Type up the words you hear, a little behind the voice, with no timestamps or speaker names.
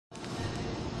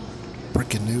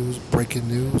Breaking news, breaking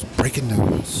news, breaking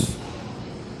news.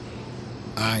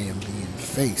 I am being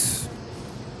faced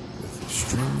with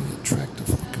extremely attractive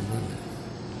looking women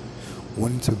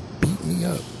wanting to beat me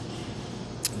up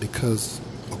because,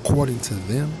 according to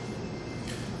them,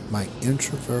 my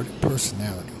introverted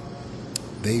personality,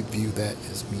 they view that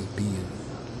as me being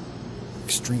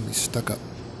extremely stuck up.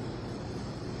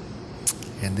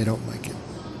 And they don't like it.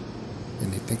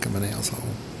 And they think I'm an asshole.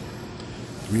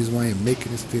 The reason why I'm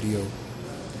making this video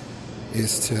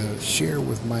is to share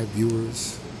with my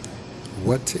viewers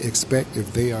what to expect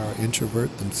if they are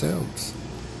introvert themselves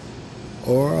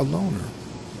or a loner.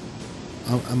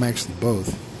 I'm actually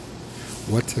both.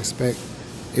 What to expect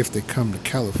if they come to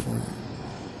California.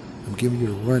 I'm giving you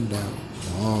the rundown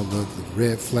on all of the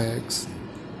red flags,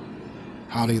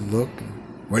 how they look, and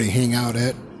where they hang out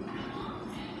at.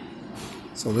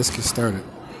 So let's get started.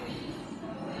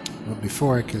 But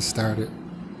before I get started,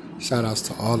 shout outs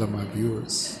to all of my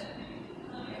viewers.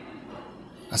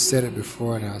 I said it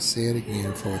before and I'll say it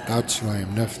again, for without you I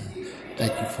am nothing.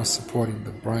 Thank you for supporting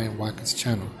the Brian Watkins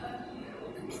channel.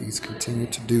 Please continue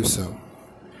to do so.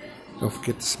 Don't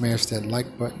forget to smash that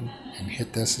like button and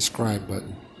hit that subscribe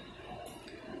button.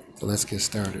 So let's get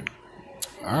started.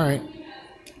 Alright,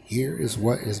 here is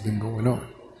what has been going on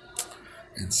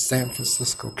in San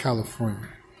Francisco, California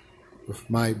with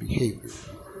my behavior.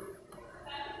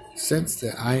 Since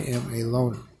that I am a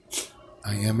loner,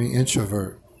 I am an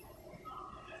introvert,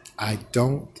 I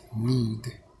don't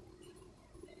need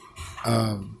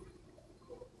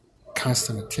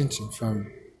constant attention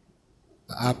from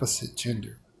the opposite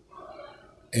gender,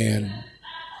 and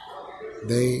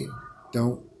they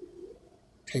don't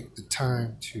take the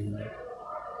time to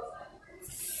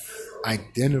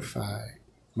identify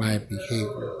my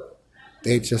behavior.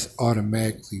 They just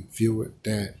automatically view it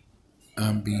that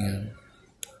I'm being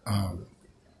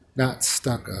not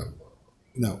stuck up.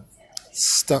 No,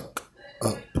 stuck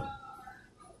up.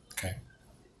 Okay.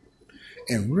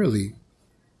 And really,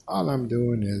 all I'm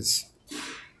doing is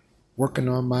working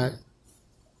on my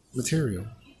material,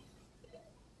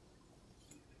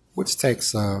 which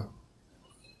takes a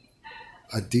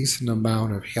decent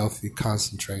amount of healthy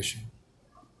concentration.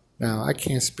 Now, I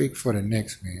can't speak for the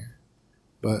next man,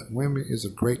 but women is a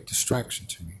great distraction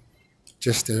to me,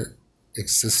 just their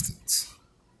existence.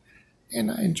 And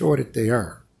I enjoy that they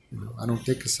are. I don't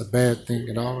think it's a bad thing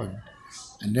at all, and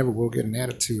I never will get an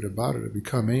attitude about it or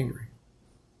become angry.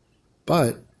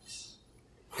 But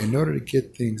in order to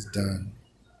get things done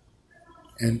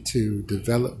and to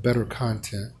develop better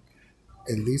content,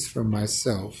 at least for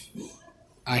myself,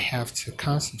 I have to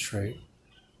concentrate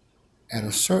at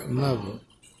a certain level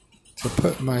to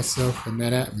put myself in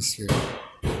that atmosphere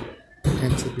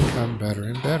and to become better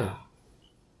and better.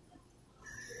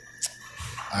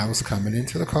 I was coming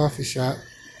into the coffee shop.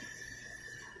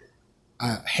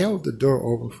 I held the door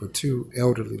open for two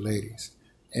elderly ladies.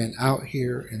 And out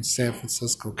here in San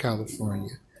Francisco,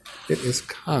 California, it is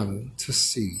common to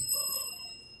see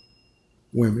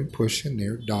women pushing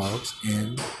their dogs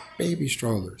in baby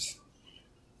strollers.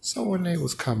 So when they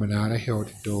was coming out, I held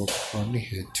the door open for them. They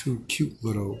had two cute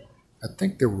little, I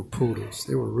think they were poodles.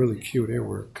 They were really cute. They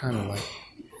were kind of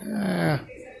like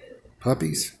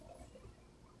puppies.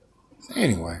 So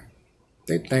anyway,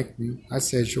 they thanked me. I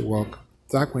said, "You're welcome."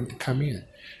 So I went to come in.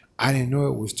 I didn't know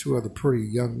it was two other pretty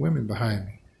young women behind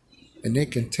me. And they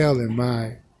can tell in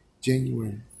my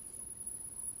genuine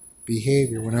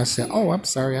behavior when I said, "Oh, I'm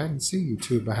sorry, I didn't see you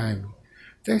two behind me."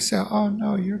 They said, "Oh,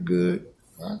 no, you're good."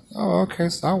 Oh, okay.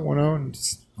 So I went on and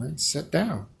just went and sat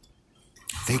down.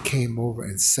 They came over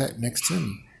and sat next to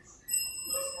me.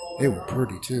 They were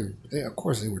pretty too. Of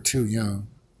course, they were too young.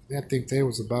 I think they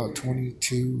was about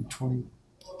 22,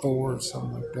 24, or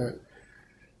something like that.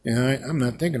 And I'm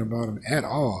not thinking about them at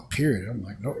all, period. I'm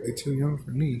like, nope, they're too young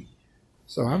for me.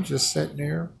 So I'm just sitting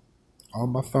there on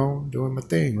my phone doing my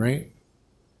thing, right?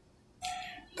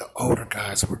 The older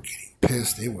guys were getting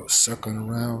pissed. They were circling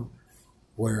around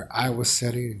where I was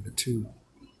sitting, and the two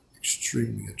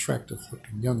extremely attractive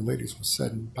looking young ladies were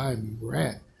sitting by me were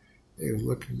at. They were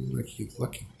looking at me like, "You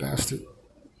lucky bastard."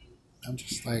 I'm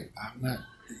just like, I'm not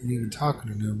even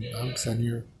talking to them. I'm sitting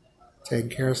here taking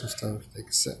care of some stuff. They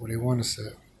can sit where they want to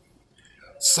sit.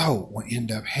 So what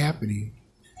ended up happening,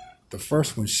 the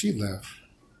first one, she left.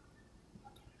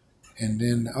 And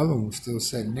then the other one was still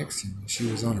sitting next to me.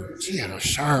 She had a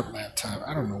Sharp laptop.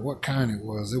 I don't know what kind it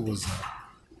was. It was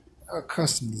a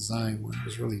custom design one. It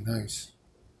was really nice.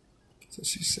 So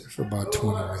she sat for about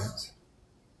 20 minutes.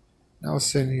 And I was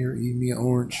sitting here eating me an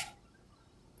orange,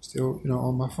 still,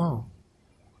 on my phone.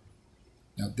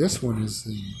 Now this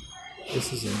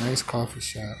is a nice coffee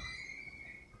shop.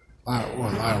 A lot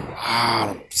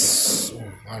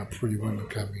of pretty women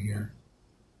coming here.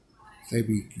 They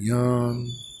be young,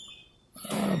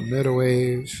 middle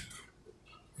age.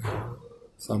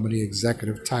 Some of the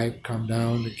executive type come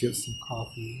down to get some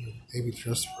coffee. They be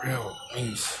just real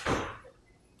nice.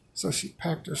 So she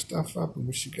packed her stuff up, and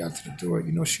when she got to the door,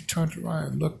 she turned around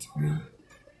and looked at me,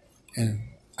 and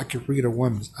I could read a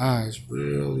woman's eyes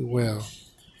really well.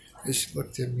 And she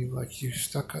looked at me like, "You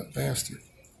stuck-up bastard.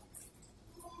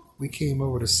 We came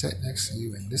over to sit next to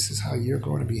you, and this is how you're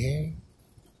going to behave?"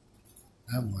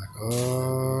 I'm like,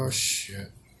 "Oh,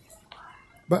 shit."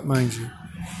 But mind you,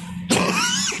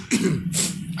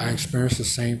 I experienced the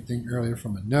same thing earlier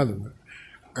from another one.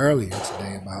 Earlier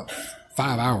today, about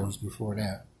 5 hours before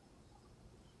that,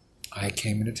 I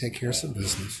came in to take care of some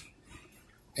business.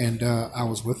 And I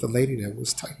was with a lady that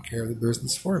was taking care of the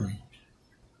business for me.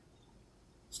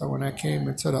 So when I came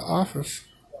into the office,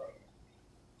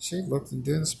 she looked and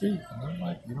didn't speak. And I'm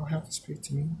like, "You don't have to speak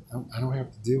to me. I don't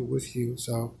have to deal with you.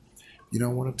 So you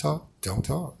don't want to talk? Don't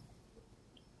talk."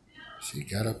 She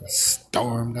got up and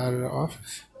stormed out of the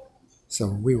office. So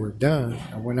when we were done,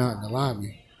 I went out in the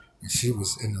lobby, and she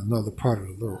was in another part of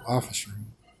the little office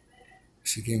room.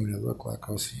 She gave me the look like,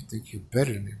 "Oh, so you think you're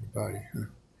better than everybody, huh?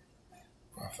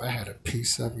 Well, if I had a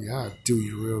piece of you, I'd do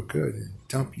you real good and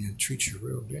dump you and treat you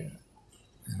real bad."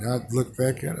 And I'd look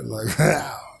back at it like,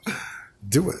 "Wow,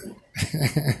 do it."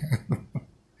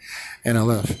 And I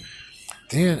left.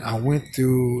 Then I went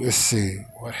through, let's see,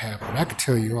 what happened. I could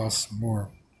tell you all some more.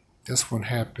 This one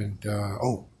happened,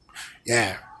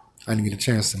 yeah. I didn't get a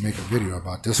chance to make a video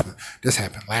about this one. This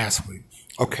happened last week.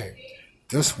 Okay,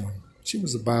 this one, she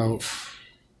was about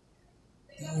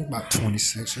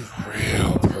 26. She was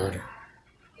real pretty.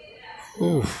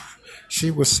 Oof.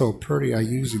 She was so pretty, I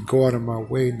usually go out of my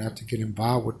way not to get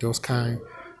involved with those kind,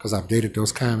 because I've dated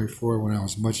those kind before when I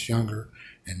was much younger,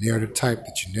 and they're the type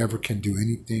that you never can do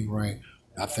anything right.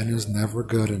 Nothing is never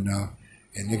good enough,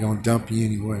 and they're going to dump you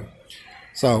anyway.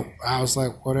 So I was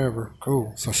like, whatever,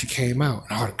 cool. So she came out,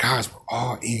 and all the guys were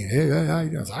all in.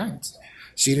 Hey.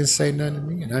 She didn't say nothing to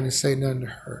me, and I didn't say nothing to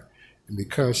her. And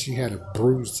because she had a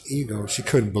bruised ego, she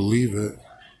couldn't believe it.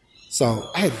 So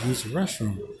I had to use the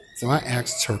restroom. So I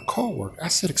asked her co-worker. I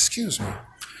said, "Excuse me."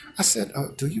 I said,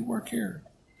 "Do you work here?"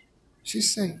 She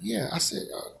said, "Yeah." I said,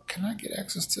 "Can I get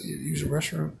access to use the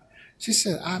restroom?" She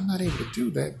said, "I'm not able to do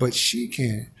that, but she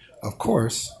can." Of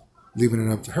course, leaving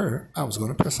it up to her, I was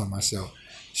going to piss on myself.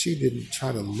 She didn't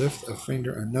try to lift a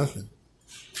finger or nothing.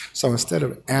 So instead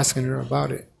of asking her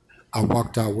about it, I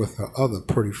walked out with her other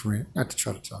pretty friend, not to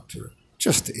try to talk to her,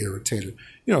 just to irritate her.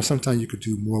 Sometimes you could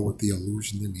do more with the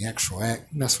illusion than the actual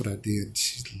act. And that's what I did.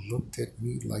 She looked at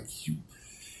me like, "You,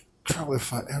 girl,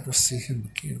 if I ever see him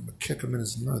again, I'm going to kick him in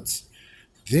his nuts."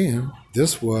 Then,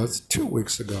 this was 2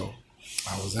 weeks ago.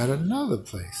 I was at another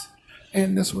place.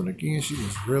 And this one again, she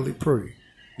was really pretty.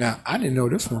 Now, I didn't know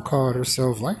this one called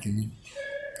herself liking me.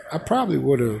 I probably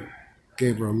would have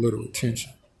gave her a little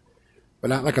attention. But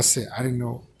like I said, I didn't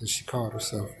know that she called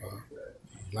herself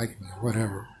liking me or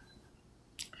whatever.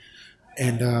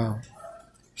 And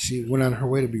she went out of her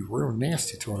way to be real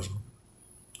nasty towards me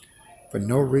for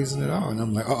no reason at all. And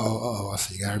I'm like, I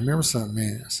said, "You got to remember something,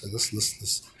 man." I said,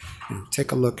 let's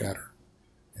take a look at her.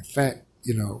 In fact,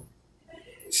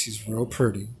 she's real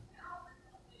pretty.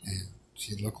 And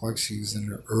she looked like she was in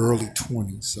her early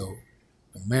 20s. So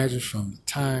imagine from the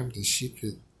time that she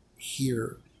could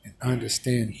hear and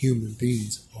understand human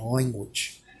beings'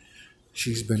 language,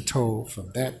 she's been told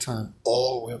from that time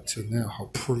all the way up to now how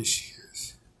pretty she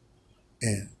is.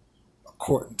 And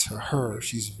according to her,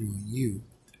 she's viewing you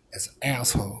as an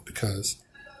asshole because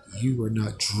you are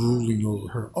not drooling over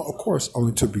her. Oh, of course,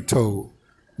 only to be told,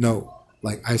 no,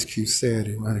 like Ice Cube said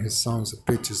in one of his songs, "A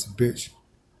bitch is a bitch."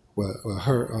 Well,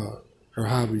 her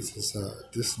hobbies is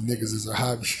this niggas is her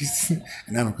hobbies,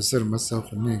 and I don't consider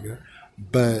myself a nigga.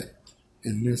 But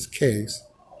in this case,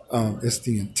 it's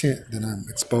the intent that I'm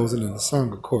exposing in the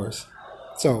song, of course.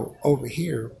 So over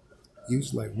here,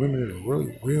 usually like women that are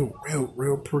really,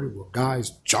 real pretty, where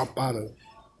guys jump out of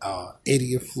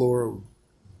 80th floor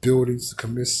buildings to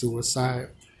commit suicide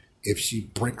if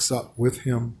she breaks up with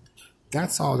him.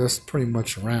 That's all that's pretty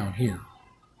much around here.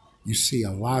 You see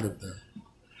a lot of them.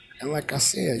 And like I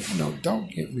said,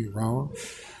 don't get me wrong.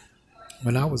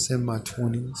 When I was in my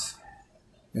 20s,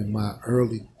 in my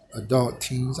early adult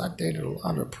teens, I dated a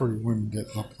lot of pretty women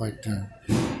that looked like them.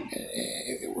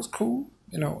 It was cool.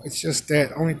 It's just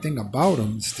that only thing about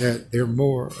them is that they're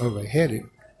more of a headache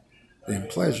than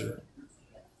pleasure.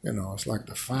 It's like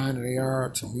the finer they are,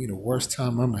 to me, the worst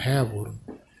time I'm going to have with them.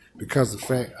 Because of the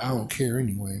fact I don't care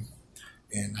anyway.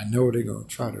 And I know they're going to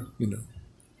try to,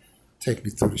 take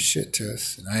me through the shit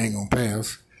test, and I ain't gonna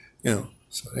pass.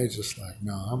 So they just like,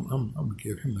 no, I'm gonna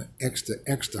give him an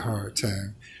extra hard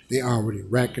time. They already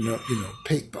racking up,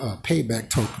 payback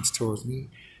tokens towards me,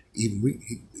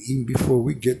 even before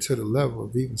we get to the level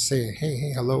of even saying,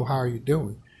 hey, hello, how are you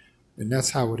doing? And that's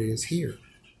how it is here,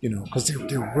 because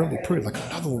they're really pretty. Like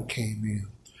another one came in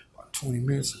about 20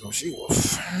 minutes ago. She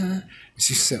was fine, and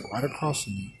she sat right across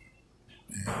from me.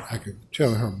 And I could tell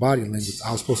in her body language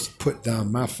I was supposed to put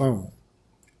down my phone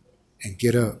and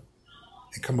get up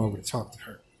and come over to talk to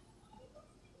her.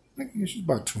 Like, she's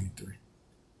about 23.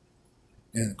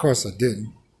 And of course I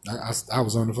didn't. I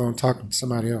was on the phone talking to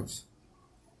somebody else.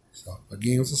 So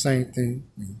again, it was the same thing.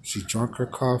 She drank her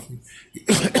coffee,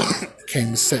 came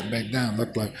and sat back down,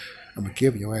 looked like, I'm going to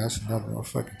give your ass another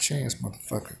motherfucking chance,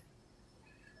 motherfucker.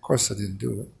 Of course I didn't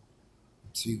do it.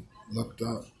 She looked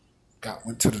up,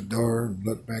 went to the door and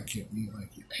looked back at me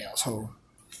like, you asshole.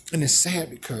 And it's sad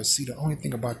because, see, the only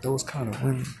thing about those kind of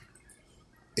women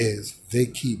is they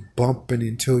keep bumping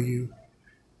into you.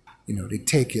 They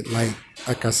take it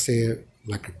like I said,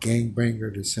 like a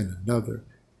gangbanger that's in another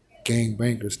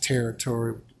gangbanger's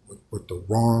territory with the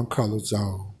wrong colors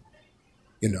on.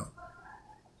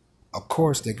 Of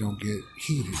course they're going to get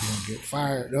heated. They're going to get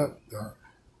fired up,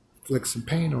 inflict some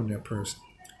pain on that person.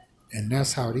 And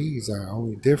that's how these are.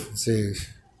 Only difference is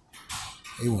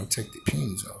they want to take their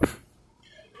panties off.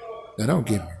 Now, don't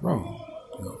get me wrong.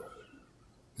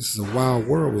 This is a wild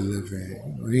world we live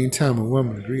in. Anytime a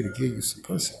woman agree to give you some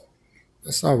pussy,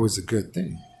 that's always a good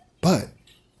thing. But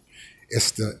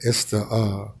it's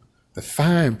the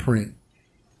fine print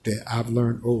that I've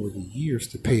learned over the years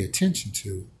to pay attention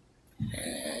to.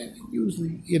 And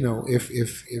usually, if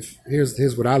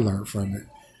here's what I learned from it.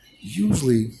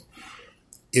 Usually,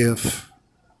 if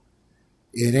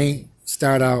it ain't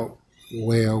start out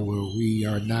well where we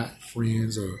are not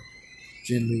friends or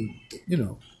generally,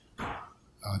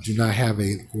 do not have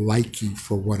a liking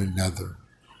for one another,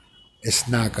 it's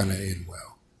not going to end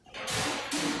well.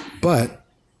 But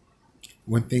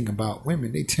one thing about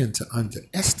women, they tend to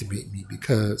underestimate me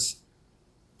because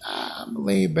I'm a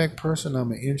laid back person.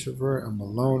 I'm an introvert. I'm a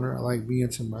loner. I like being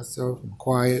to myself. I'm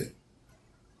quiet.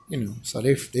 So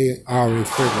they already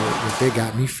figured that they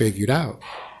got me figured out.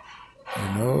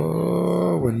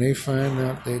 When they find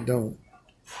out, they don't.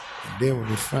 And then when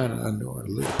they find out, I know how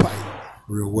to live pipe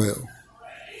real well.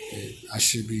 And I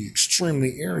should be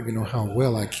extremely arrogant on how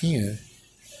well I can.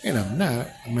 And I'm not.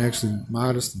 I'm actually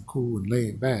modest and cool and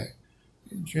laid back.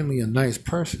 And generally a nice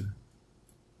person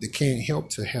that can't help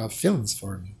to have feelings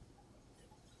for me.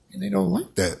 And they don't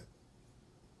like that.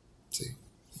 See?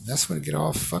 And that's when it get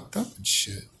all fucked up and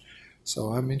shit.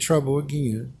 So I'm in trouble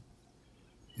again.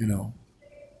 And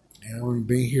I've only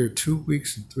been here 2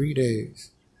 weeks and 3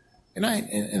 days. And I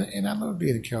love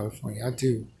being in California. I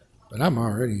do. But I'm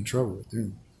already in trouble with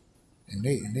them. And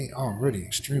they already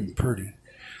extremely pretty.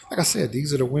 Like I said,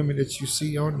 these are the women that you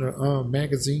see on the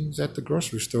magazines at the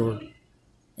grocery store,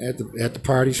 at the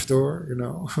party store,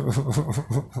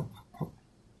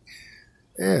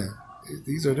 Yeah,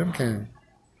 these are them kind.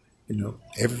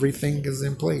 Everything is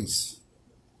in place.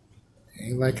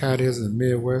 Ain't like how it is in the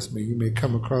Midwest. You may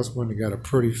come across one that got a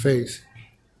pretty face,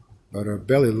 but her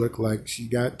belly look like she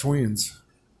got twins.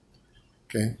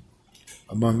 Okay,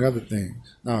 among other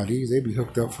things. Nah, they be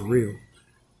hooked up for real.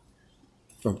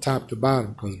 From top to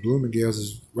bottom, because Bloomingdale's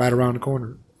is right around the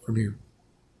corner from here.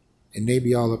 And they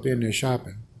be all up in there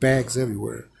shopping. Bags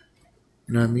everywhere.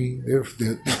 You know what I mean? They're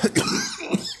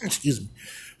excuse me.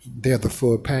 They're the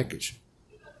full package.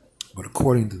 But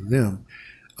according to them,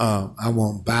 I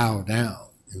won't bow down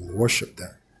and worship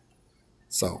them.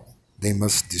 So they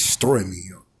must destroy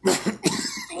me.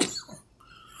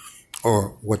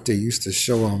 Or what they used to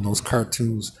show on those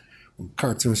cartoons. When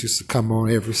cartoons used to come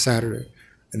on every Saturday.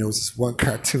 And there was this one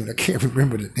cartoon, I can't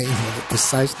remember the name of it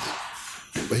precisely,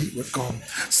 but he would go,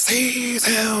 seize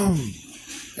him!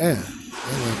 Yeah.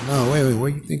 They're like, no, wait, where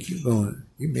you think you're going?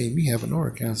 You made me have an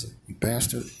oral cancer, you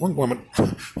bastard. One woman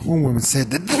said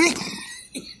that,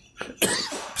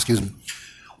 excuse me,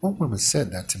 one woman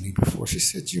said that to me before. She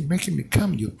said, you're making me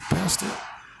come, you bastard.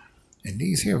 And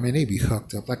these here, man, they be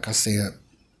hooked up. Like I said,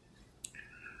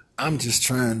 I'm just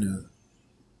trying to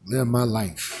live my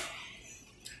life.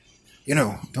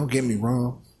 Don't get me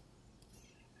wrong.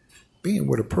 Being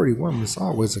with a pretty woman is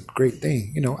always a great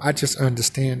thing. I just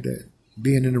understand that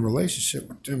being in a relationship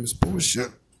with them is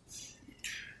bullshit.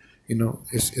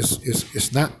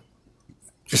 It's not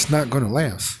going to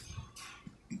last.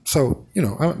 So,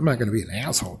 I'm not going to be an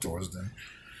asshole towards them.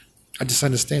 I just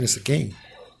understand it's a game.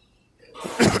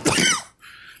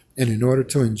 And in order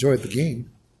to enjoy the game,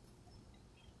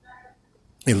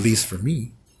 at least for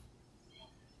me,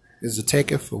 is to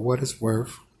take it for what it's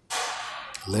worth,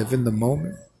 live in the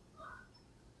moment,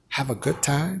 have a good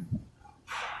time,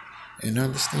 and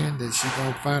understand that she's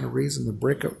going to find a reason to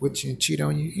break up with you and cheat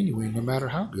on you anyway, no matter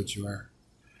how good you are.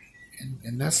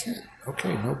 And that's it.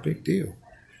 Okay, no big deal.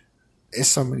 There's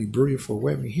so many beautiful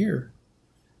women here.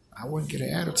 I wouldn't get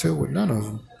an attitude with none of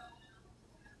them.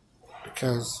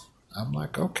 Because I'm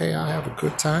like, okay, I'll have a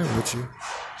good time with you.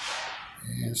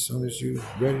 And as soon as you're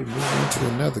ready to move on to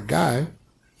another guy,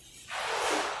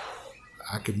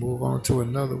 I can move on to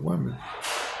another woman.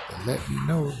 But let me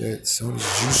know that as soon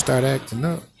as you start acting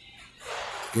up,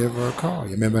 give her a call.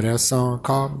 You remember that song,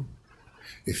 Call Me?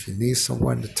 If you need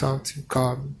someone to talk to,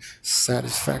 call me.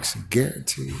 Satisfaction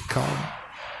guaranteed, call me.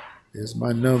 Here's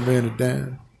my number in the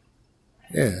down.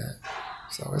 Yeah,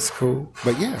 so it's cool.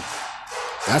 But yeah,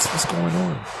 that's what's going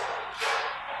on.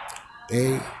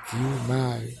 They view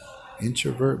my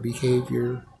introvert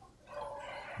behavior,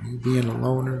 me being a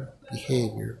loner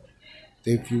behavior,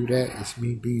 they view that as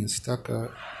me being stuck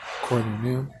up, according to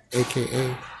them, aka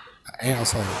an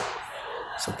asshole.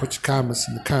 So put your comments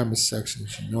in the comments section.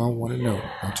 You know I want to know.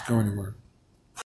 Don't you go anywhere.